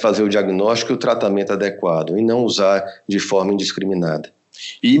para se fazer o diagnóstico e o tratamento adequado e não usar de forma indiscriminada.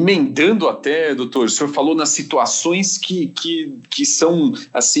 E emendando até, doutor, o senhor falou nas situações que são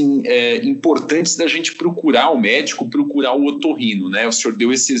assim, importantes da gente procurar o médico, procurar o otorrino, né? O senhor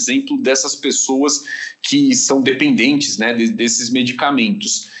deu esse exemplo dessas pessoas que são dependentes, né, desses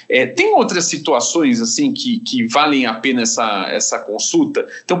medicamentos. Tem outras situações assim que valem a pena essa consulta?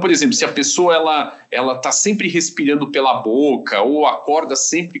 Então, por exemplo, se a pessoa ela está sempre respirando pela boca, ou acorda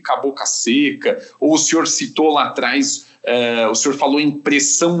sempre com a boca seca, ou o senhor citou lá atrás, o senhor falou em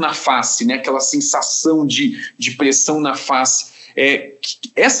pressão na face, né? Aquela sensação de pressão na face.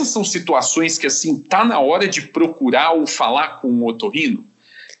 Essas são situações que assim está na hora de procurar ou falar com o otorrino?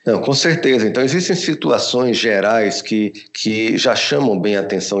 Não, com certeza. Então, existem situações gerais que já chamam bem a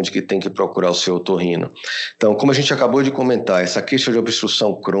atenção de que tem que procurar o seu otorrino. Então, como a gente acabou de comentar, essa queixa de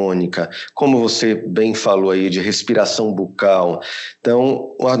obstrução crônica, como você bem falou aí, de respiração bucal.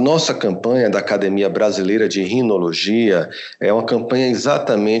 Então, a nossa campanha da Academia Brasileira de Rinologia é uma campanha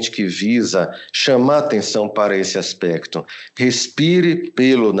exatamente que visa chamar atenção para esse aspecto. Respire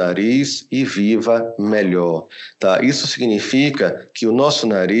pelo nariz e viva melhor. Tá? Isso significa que o nosso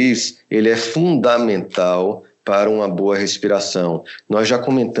nariz ele é fundamental para uma boa respiração. Nós já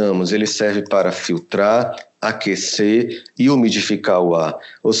comentamos, ele serve para filtrar, aquecer e umidificar o ar.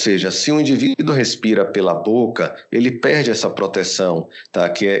 Ou seja, se o indivíduo respira pela boca, ele perde essa proteção, tá?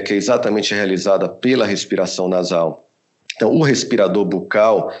 que é exatamente realizada pela respiração nasal. Então, o respirador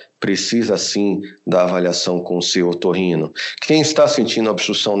bucal precisa, sim, da avaliação com o seu otorrino. Quem está sentindo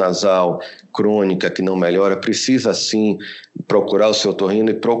obstrução nasal crônica que não melhora, precisa, sim, procurar o seu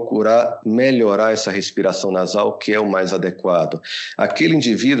otorrino e procurar melhorar essa respiração nasal, que é o mais adequado. Aquele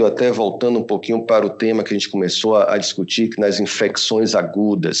indivíduo, até voltando um pouquinho para o tema que a gente começou a discutir, que nas infecções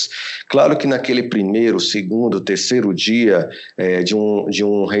agudas, claro que naquele primeiro, segundo, terceiro dia de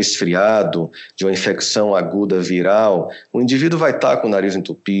um resfriado, de uma infecção aguda viral, o indivíduo vai estar com o nariz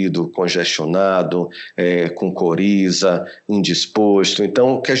entupido, congestionado, com coriza, indisposto.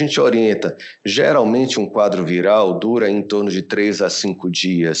 Então, o que a gente orienta? Geralmente um quadro viral dura em torno de 3 a 5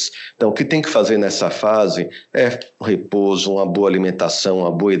 dias. Então, o que tem que fazer nessa fase é o repouso, uma boa alimentação, uma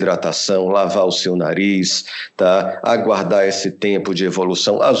boa hidratação, lavar o seu nariz, tá? Aguardar esse tempo de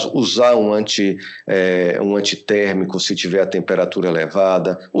evolução, usar um antitérmico se tiver a temperatura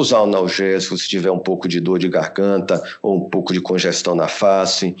elevada, usar um analgésico se tiver um pouco de dor de garganta ou um pouco de congestão na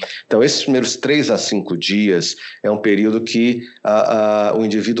face. Então, esses primeiros 3 a 5 dias é um período que o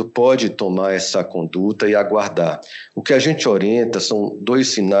indivíduo pode tomar essa conduta e aguardar. O que a gente orienta são 2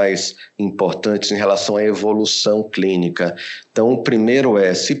 sinais importantes em relação à evolução clínica. Então, o primeiro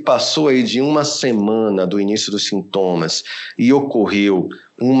se passou aí de 1 semana do início dos sintomas e ocorreu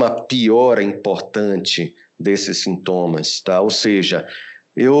uma piora importante desses sintomas, tá? Ou seja,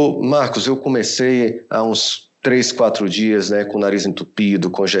 Marcos, eu comecei há uns 3, 4 dias, né, com o nariz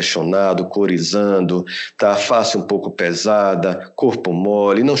entupido, congestionado, corizando, tá? Face um pouco pesada, corpo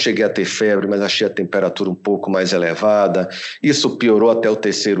mole, não cheguei a ter febre, mas achei a temperatura um pouco mais elevada. Isso piorou até o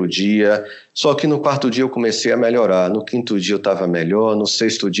 3º dia, só que no 4º dia eu comecei a melhorar, no 5º dia eu estava melhor, no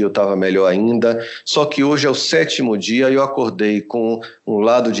 6º dia eu estava melhor ainda, só que hoje é o 7º dia e eu acordei com um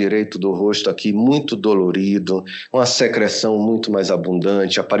lado direito do rosto aqui muito dolorido, uma secreção muito mais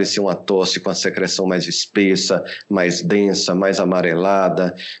abundante, apareceu uma tosse com a secreção mais espessa, mais densa, mais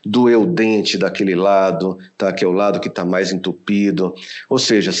amarelada, doeu o dente daquele lado, tá? Que é o lado que está mais entupido. Ou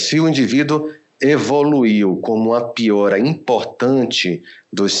seja, se o indivíduo evoluiu como uma piora importante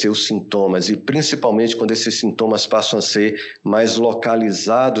dos seus sintomas, e principalmente quando esses sintomas passam a ser mais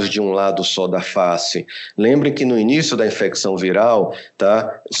localizados de um lado só da face. Lembrem que no início da infecção viral,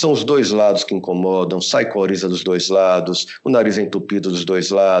 tá, são os 2 lados que incomodam, sai coriza dos 2 lados, o nariz é entupido dos 2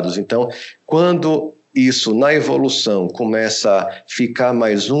 lados. Então, quando isso na evolução começa a ficar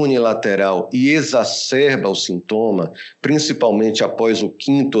mais unilateral e exacerba o sintoma, principalmente após o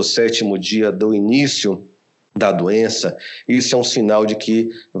 5º ou 7º dia do início da doença, isso é um sinal de que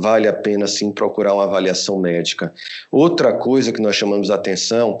vale a pena sim procurar uma avaliação médica. Outra coisa que nós chamamos a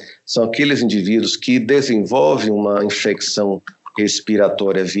atenção são aqueles indivíduos que desenvolvem uma infecção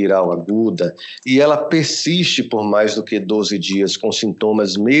respiratória viral aguda e ela persiste por mais do que 12 dias com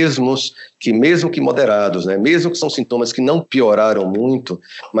sintomas mesmo que moderados, né? Mesmo que são sintomas que não pioraram muito,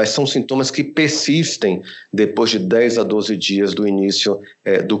 mas são sintomas que persistem depois de 10 a 12 dias do início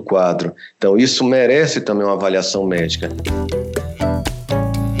do quadro. Então isso merece também uma avaliação médica.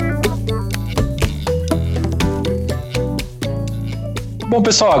 Bom,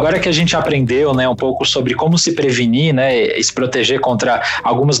 pessoal, agora que a gente aprendeu, né, um pouco sobre como se prevenir, né, e se proteger contra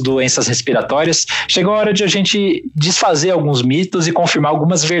algumas doenças respiratórias, chegou a hora de a gente desfazer alguns mitos e confirmar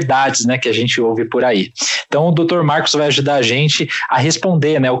algumas verdades, né, que a gente ouve por aí. Então, o Dr. Marcos vai ajudar a gente a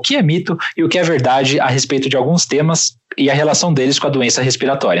responder, né, o que é mito e o que é verdade a respeito de alguns temas e a relação deles com a doença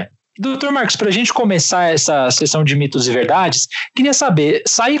respiratória. Doutor Marcos, para a gente começar essa sessão de mitos e verdades, queria saber,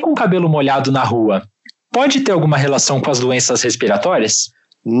 sair com o cabelo molhado na rua pode ter alguma relação com as doenças respiratórias?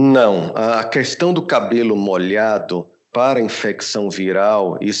 Não. A questão do cabelo molhado para infecção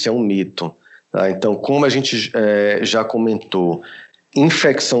viral, isso é um mito. Tá? Então, como a gente já comentou,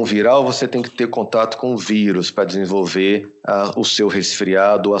 infecção viral você tem que ter contato com o vírus para desenvolver o seu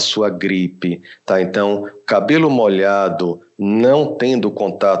resfriado, a sua gripe. Tá? Então, cabelo molhado não tendo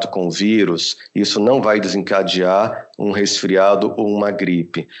contato com o vírus, isso não vai desencadear um resfriado ou uma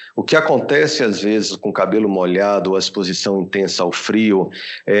gripe. O que acontece às vezes com cabelo molhado ou a exposição intensa ao frio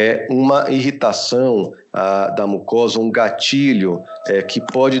é uma irritação da mucosa, um gatilho que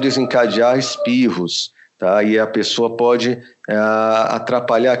pode desencadear espirros. Tá? E a pessoa pode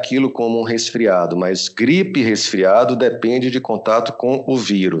atrapalhar aquilo como um resfriado, mas gripe e resfriado depende de contato com o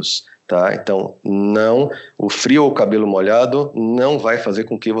vírus. Tá? Então, não, o frio ou o cabelo molhado não vai fazer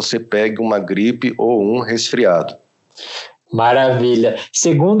com que você pegue uma gripe ou um resfriado. Maravilha.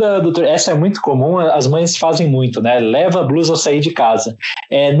 Segunda, doutor, essa é muito comum, as mães fazem muito, né? Leva a blusa ao sair de casa.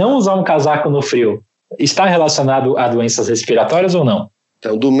 Não usar um casaco no frio, está relacionado a doenças respiratórias ou não?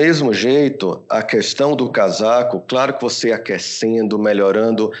 Então, do mesmo jeito, a questão do casaco, claro que você aquecendo,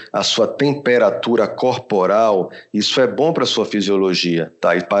 melhorando a sua temperatura corporal, isso é bom para a sua fisiologia,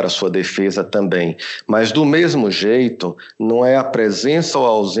 tá? E para a sua defesa também. Mas do mesmo jeito, não é a presença ou a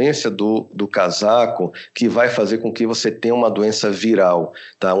ausência do casaco que vai fazer com que você tenha uma doença viral,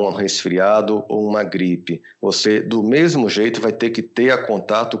 tá? Um resfriado ou uma gripe. Você, do mesmo jeito, vai ter que ter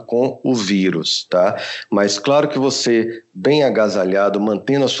contato com o vírus, tá? Mas claro que você, bem agasalhado,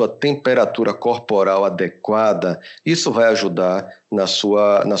 mantendo a sua temperatura corporal adequada, isso vai ajudar na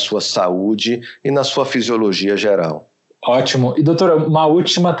sua saúde e na sua fisiologia geral. Ótimo. E, doutora, uma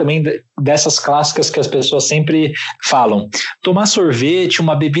última também dessas clássicas que as pessoas sempre falam. Tomar sorvete,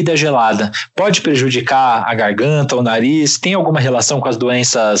 uma bebida gelada, pode prejudicar a garganta, o nariz? Tem alguma relação com as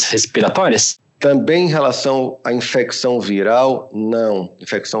doenças respiratórias? Também em relação à infecção viral, não.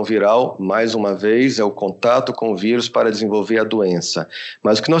 Infecção viral, mais uma vez, é o contato com o vírus para desenvolver a doença.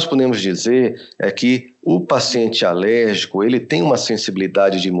 Mas o que nós podemos dizer é que o paciente alérgico, ele tem uma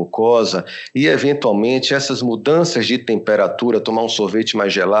sensibilidade de mucosa e, eventualmente, essas mudanças de temperatura, tomar um sorvete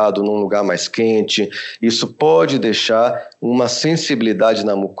mais gelado num lugar mais quente, isso pode deixar uma sensibilidade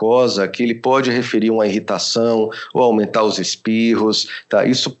na mucosa que ele pode referir uma irritação ou aumentar os espirros, tá?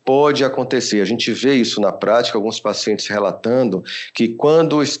 Isso pode acontecer. A gente vê isso na prática, alguns pacientes relatando que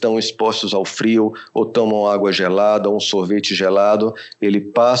quando estão expostos ao frio ou tomam água gelada ou um sorvete gelado, ele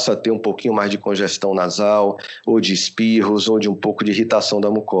passa a ter um pouquinho mais de congestão nasal, ou de espirros, ou de um pouco de irritação da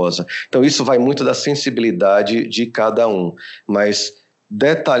mucosa. Então, isso vai muito da sensibilidade de cada um, mas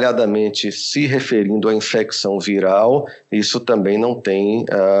detalhadamente se referindo à infecção viral, isso também não tem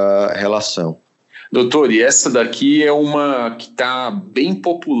relação. Doutor, e essa daqui é uma que está bem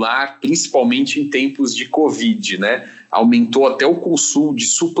popular, principalmente em tempos de Covid, né? Aumentou até o consumo de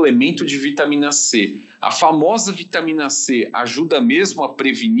suplemento de vitamina C. A famosa vitamina C ajuda mesmo a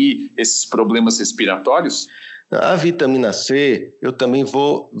prevenir esses problemas respiratórios? A vitamina C, eu também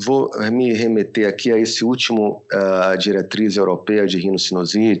vou me remeter aqui a esse último diretriz europeia de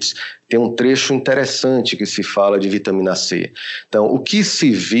rinossinusites, tem um trecho interessante que se fala de vitamina C. Então, o que se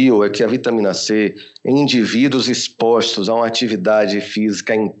viu é que a vitamina C, em indivíduos expostos a uma atividade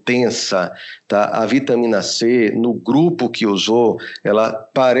física intensa, tá? A vitamina C, no grupo que usou, ela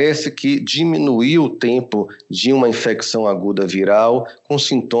parece que diminuiu o tempo de uma infecção aguda viral com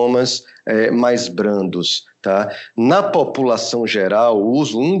sintomas mais brandos. Tá? Na população geral, o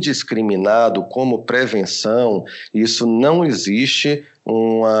uso indiscriminado como prevenção, isso não existe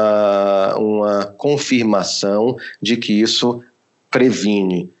uma confirmação de que isso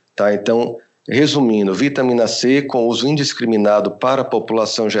previne. Tá? Então, resumindo, vitamina C com uso indiscriminado para a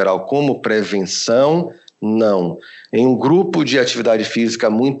população geral como prevenção, não. Em um grupo de atividade física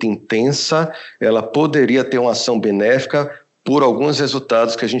muito intensa, ela poderia ter uma ação benéfica por alguns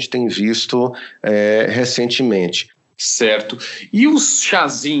resultados que a gente tem visto recentemente. Certo. E os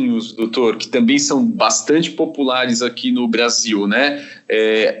chazinhos, doutor, que também são bastante populares aqui no Brasil, né?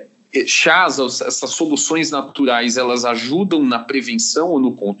 Chás, essas soluções naturais, elas ajudam na prevenção ou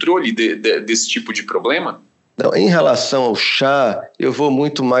no controle desse tipo de problema? Não, em relação ao chá, eu vou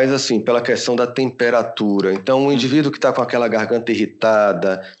muito mais assim, pela questão da temperatura. Então, o indivíduo que está com aquela garganta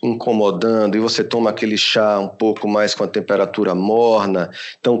irritada, incomodando, e você toma aquele chá um pouco mais com a temperatura morna,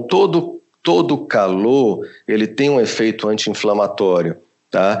 então todo calor, ele tem um efeito anti-inflamatório.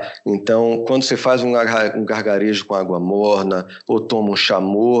 Tá? Então, quando você faz um gargarejo com água morna ou toma um chá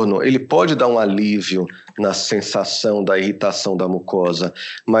morno, ele pode dar um alívio na sensação da irritação da mucosa,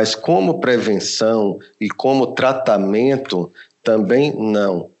 mas como prevenção e como tratamento, também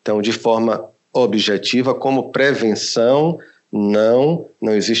não. Então, de forma objetiva, como prevenção, não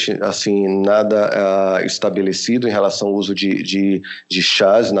existe assim, nada estabelecido em relação ao uso de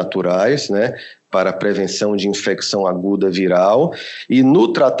chás naturais, né? Para a prevenção de infecção aguda viral, e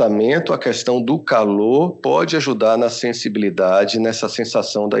no tratamento a questão do calor pode ajudar na sensibilidade, nessa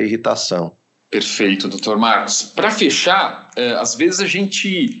sensação da irritação. Perfeito, doutor Marcos. Para fechar, às vezes a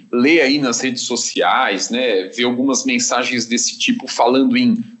gente lê aí nas redes sociais, né, vê algumas mensagens desse tipo falando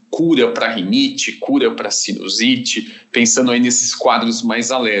em cura para rinite, cura para sinusite, pensando aí nesses quadros mais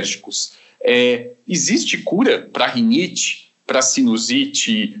alérgicos. Existe cura para rinite, para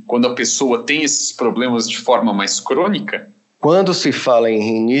sinusite, quando a pessoa tem esses problemas de forma mais crônica? Quando se fala em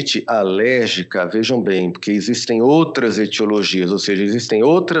rinite alérgica, vejam bem, porque existem outras etiologias, ou seja, existem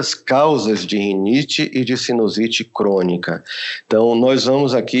outras causas de rinite e de sinusite crônica. Então, nós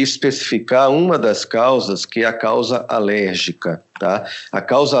vamos aqui especificar uma das causas, que é a causa alérgica. Tá? A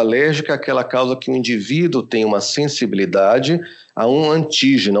causa alérgica é aquela causa que o indivíduo tem uma sensibilidade a um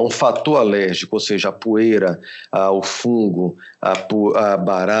antígeno, a um fator alérgico, ou seja, a poeira, ao fungo, a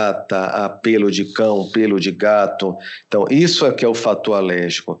barata, a pelo de cão, pelo de gato. Então, isso é que é o fator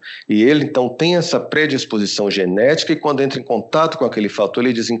alérgico. E ele, então, tem essa predisposição genética e quando entra em contato com aquele fator,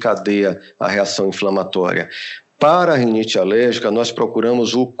 ele desencadeia a reação inflamatória. Para a rinite alérgica, nós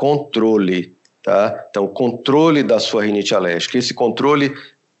procuramos o controle. Tá? Então, o controle da sua rinite alérgica. Esse controle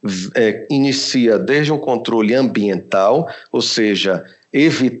inicia desde um controle ambiental, ou seja,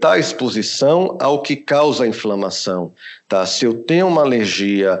 evitar a exposição ao que causa a inflamação. Tá? Se eu tenho uma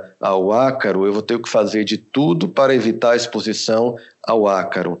alergia ao ácaro, eu vou ter que fazer de tudo para evitar a exposição ao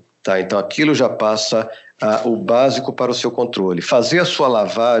ácaro. Tá? Então, aquilo já passa o básico para o seu controle. Fazer a sua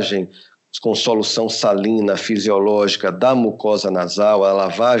lavagem com solução salina fisiológica da mucosa nasal, a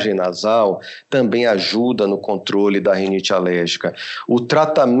lavagem nasal, também ajuda no controle da rinite alérgica. O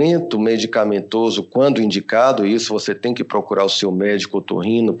tratamento medicamentoso, quando indicado, isso você tem que procurar o seu médico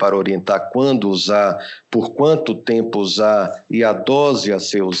otorrino para orientar quando usar, por quanto tempo usar e a dose a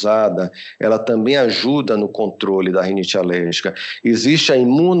ser usada, ela também ajuda no controle da rinite alérgica. Existe a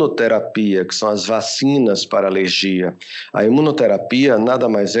imunoterapia, que são as vacinas para alergia. A imunoterapia nada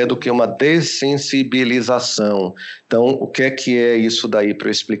mais é do que uma dessensibilização. Então, o que é isso daí, para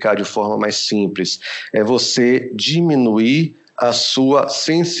eu explicar de forma mais simples? É você diminuir a sua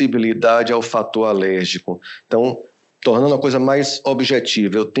sensibilidade ao fator alérgico. Então, tornando a coisa mais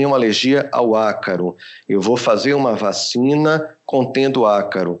objetiva, eu tenho uma alergia ao ácaro, eu vou fazer uma vacina contendo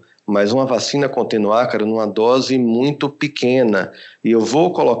ácaro, mas uma vacina contendo ácaro numa dose muito pequena, e eu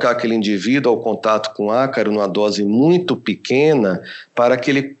vou colocar aquele indivíduo ao contato com ácaro numa dose muito pequena para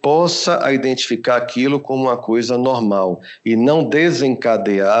que ele possa identificar aquilo como uma coisa normal e não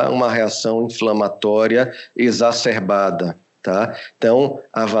desencadear uma reação inflamatória exacerbada. Tá? Então,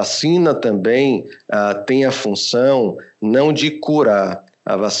 a vacina também tem a função não de curar,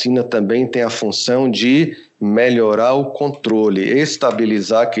 a vacina também tem a função de melhorar o controle,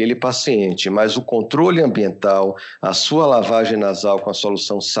 estabilizar aquele paciente, mas o controle ambiental, a sua lavagem nasal com a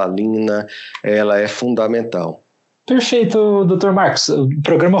solução salina, ela é fundamental. Perfeito, Dr. Marcos. O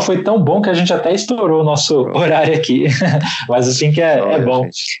programa foi tão bom que a gente até estourou o nosso horário aqui, mas assim que é bom.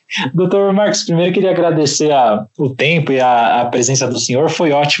 Dr. Marcos, primeiro queria agradecer o tempo e a presença do senhor.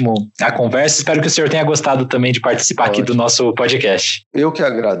 Foi ótimo a conversa. Espero que o senhor tenha gostado também de participar aqui do nosso podcast. Eu que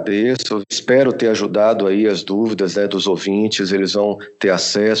agradeço. Espero ter ajudado aí as dúvidas, né, dos ouvintes. Eles vão ter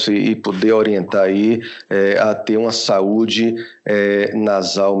acesso e poder orientar aí a ter uma saúde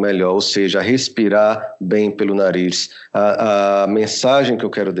nasal melhor, ou seja, respirar bem pelo nariz. A mensagem que eu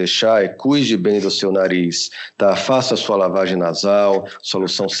quero deixar é: cuide bem do seu nariz, tá? Faça a sua lavagem nasal,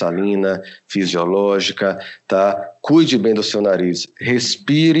 solução salina, fisiológica, tá? Cuide bem do seu nariz,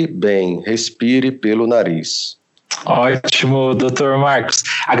 respire bem, respire pelo nariz. Ótimo, Dr. Marcos.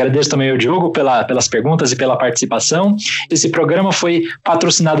 Agradeço também ao Diogo pelas perguntas e pela participação. Esse programa foi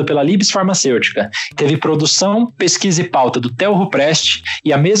patrocinado pela Libs Farmacêutica. Teve produção, pesquisa e pauta do Theo Ruprest,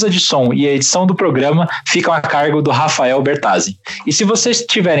 e a mesa de som e a edição do programa ficam a cargo do Rafael Bertazzi. E se vocês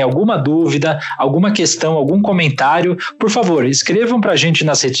tiverem alguma dúvida, alguma questão, algum comentário, por favor, escrevam para a gente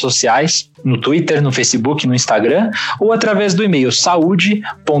nas redes sociais, no Twitter, no Facebook, no Instagram, ou através do e-mail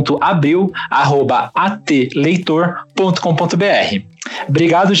saude.abril@atleitor.com.br.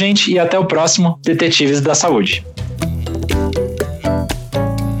 Obrigado, gente, e até o próximo Detetives da Saúde.